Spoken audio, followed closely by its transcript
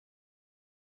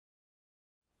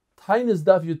Taanis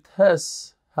Daf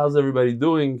Yutes. How's everybody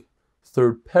doing?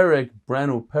 Third perek,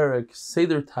 brand new perek,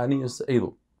 Seder Taanis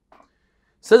Elu.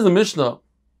 Says the Mishnah,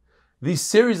 these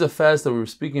series of fasts that we were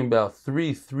speaking about,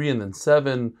 3, and then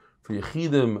 7, for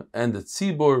Yechidim and the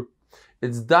Tzibur,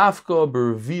 it's Dafka,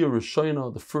 Review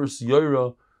Shosna, the first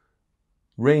Yoira,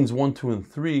 rains 1, 2, and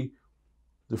 3,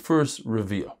 the first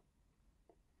Refuah.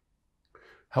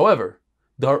 However,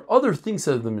 there are other things,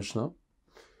 says the Mishnah,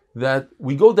 that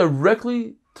we go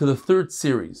directly to the third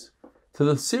series, to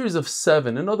the series of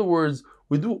 7. In other words,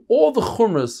 we do all the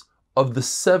chumras of the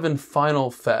 7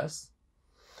 final fasts.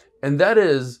 And that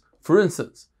is, for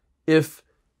instance, if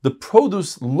the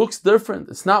produce looks different,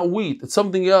 it's not wheat, it's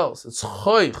something else, it's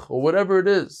choich, or whatever it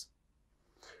is.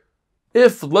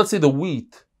 If, let's say, the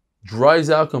wheat dries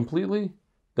out completely,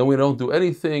 then we don't do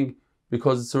anything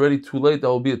because it's already too late. That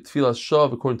will be a tefillah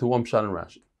shav according to one pshat and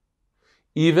Rashi.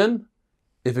 Even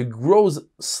if it grows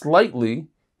slightly,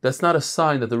 that's not a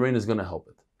sign that the rain is going to help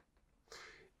it.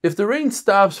 If the rain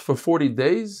stops for 40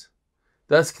 days,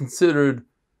 that's considered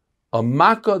a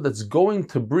makkah that's going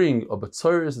to bring a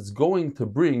batzaris, it's going to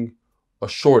bring a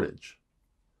shortage.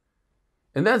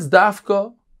 And that's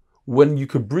dafka when you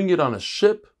could bring it on a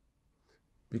ship,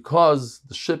 because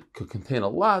the ship could contain a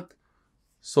lot,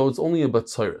 so it's only a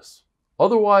batzaris.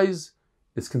 Otherwise,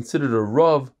 it's considered a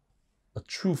rav, a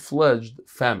true-fledged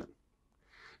famine.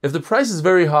 If the price is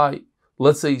very high,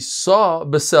 let's say saw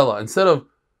besela, instead of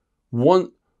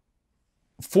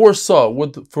 4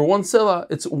 saw for 1 sela,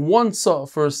 it's 1 saw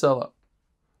for a sela.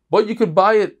 But you could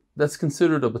buy it, that's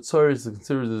considered a batzaris, it's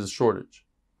considered as a shortage.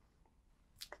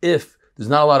 If there's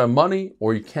not a lot of money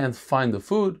or you can't find the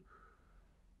food,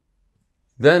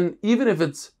 then even if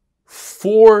it's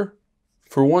 4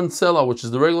 for 1 sela, which is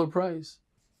the regular price,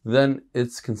 then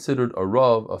it's considered a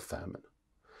rav, a famine.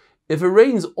 If it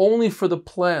rains only for the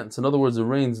plants, in other words, it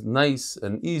rains nice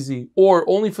and easy, or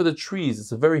only for the trees,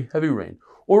 it's a very heavy rain,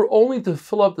 or only to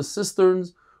fill up the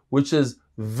cisterns, which is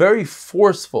very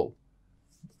forceful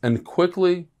and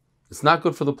quickly, it's not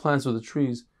good for the plants or the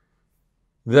trees,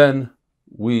 then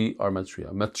we are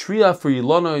matria. Matria for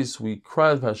Yilonos, we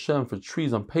cry to Hashem for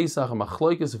trees on Pesach and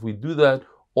Machloikis. If we do that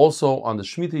also on the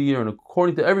Shemitah year, and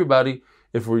according to everybody,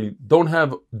 if we don't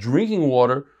have drinking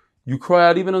water, you cry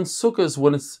out even on Sukkot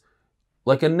when it's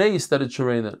like a nace that it should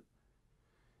rain in.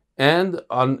 And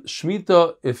on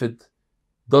Shemitah, if it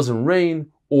doesn't rain,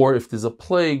 or if there's a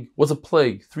plague, what's a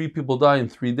plague? 3 people die in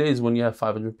 3 days when you have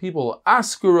 500 people.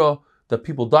 Askura, that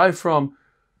people die from.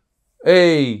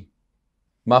 A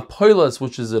mapoilas,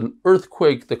 which is an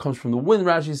earthquake that comes from the wind,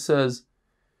 Rashi says.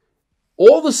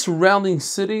 All the surrounding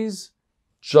cities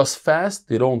just fast,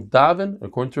 they don't daven.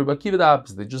 According to Rabbi Akiva, the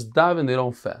opposite. They just daven, they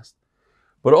don't fast.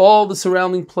 But all the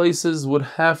surrounding places would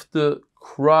have to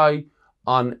cry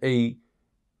on a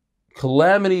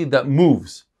calamity that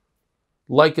moves,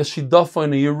 like a shidafain,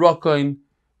 a yerakain,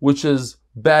 which is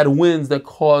bad winds that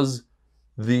cause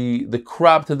the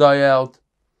crop to die out.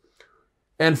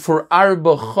 And for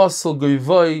arba, chasel,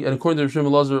 goivai, and according to Shlomo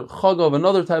Lalezarian, chagav,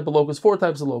 another type of locust, 4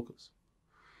 types of locusts.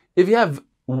 If you have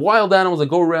wild animals that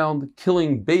go around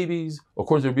killing babies,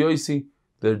 according to Rabbi Yossi,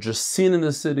 they're just seen in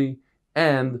the city,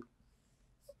 and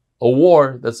a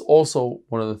war, that's also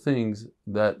one of the things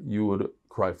that you would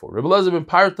cry for. Rabbi Elazar ben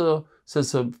Parta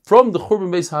says, from the Churban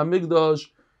Beis HaMikdash,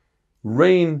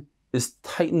 rain is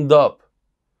tightened up.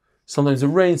 Sometimes it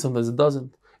rains, sometimes it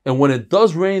doesn't. And when it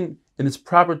does rain in its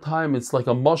proper time, it's like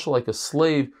a mushal, like a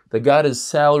slave that got his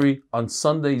salary on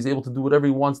Sunday. He's able to do whatever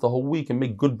he wants the whole week and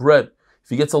make good bread. If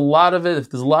he gets a lot of it, if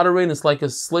there's a lot of rain, it's like a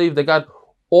slave that got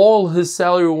all his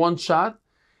salary in one shot.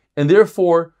 And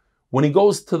therefore, when he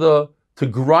goes to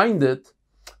grind it,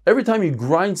 every time you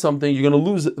grind something, you're going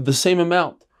to lose the same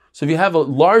amount. So if you have a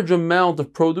large amount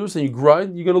of produce and you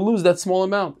grind, you're going to lose that small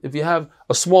amount. If you have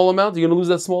a small amount, you're going to lose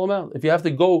that small amount. If you have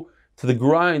to go to the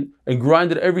grind and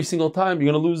grind it every single time,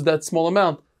 you're going to lose that small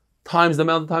amount times the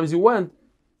amount of times you went.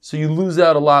 So you lose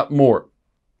out a lot more.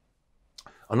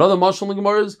 Another mashal in the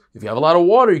Gemara is, if you have a lot of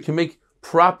water, you can make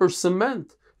proper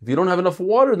cement. If you don't have enough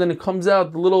water, then it comes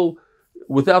out a little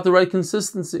without the right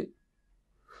consistency.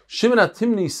 Shimon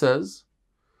HaTimni says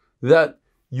that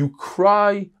you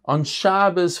cry on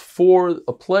Shabbos for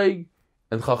a plague,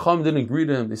 and Chacham didn't agree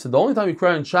to him. They said the only time you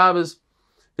cry on Shabbos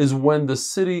is when the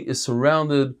city is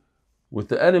surrounded with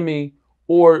the enemy,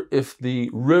 or if the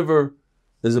river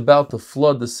is about to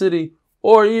flood the city,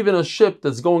 or even a ship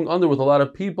that's going under with a lot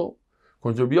of people.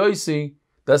 According to Rabbi Yossi,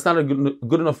 that's not a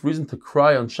good enough reason to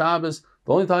cry on Shabbos.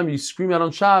 The only time you scream out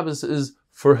on Shabbos is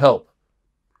for help.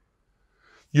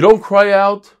 You don't cry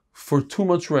out for too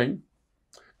much rain.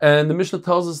 And the Mishnah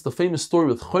tells us the famous story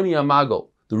with Choni Amagal,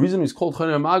 The reason he's called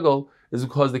Chonei Magal is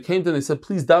because they came to him and they said,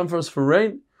 please down for us for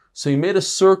rain. So he made a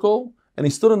circle, and he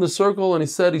stood in the circle, and he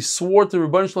swore to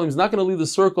Rebbeinu Shalom, he's not going to leave the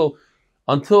circle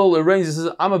until it rains. He says,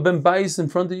 I'm a ben bais in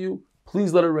front of you,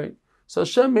 please let it rain. So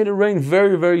Hashem made it rain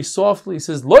very, very softly. He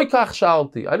says, Loikach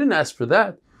shalti, I didn't ask for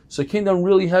that. So it came down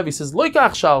really heavy. He says,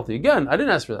 Loikach shalti, again, I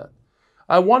didn't ask for that.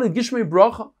 I wanted Gishmei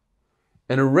Bracha.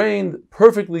 And it rained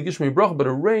perfectly, Gishmei Bracha, but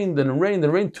it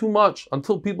rained too much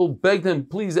until people begged him,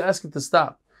 please ask it to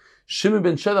stop. Shimon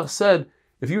ben Shedach said,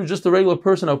 if you were just a regular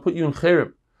person, I'll put you in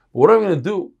Cherem. But what am I going to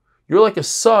do? You're like a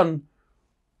son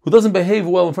who doesn't behave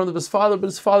well in front of his father, but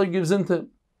his father gives in to him.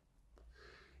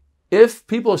 If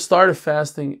people have started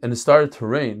fasting and it started to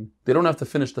rain, they don't have to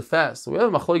finish the fast. So we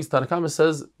have a Maseches Taanis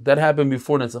says that happened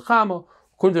before Nechama.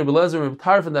 According to R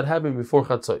Eli that happened before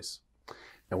Chatzos.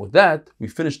 And with that, we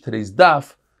finish today's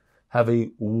daf. Have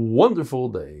a wonderful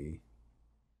day.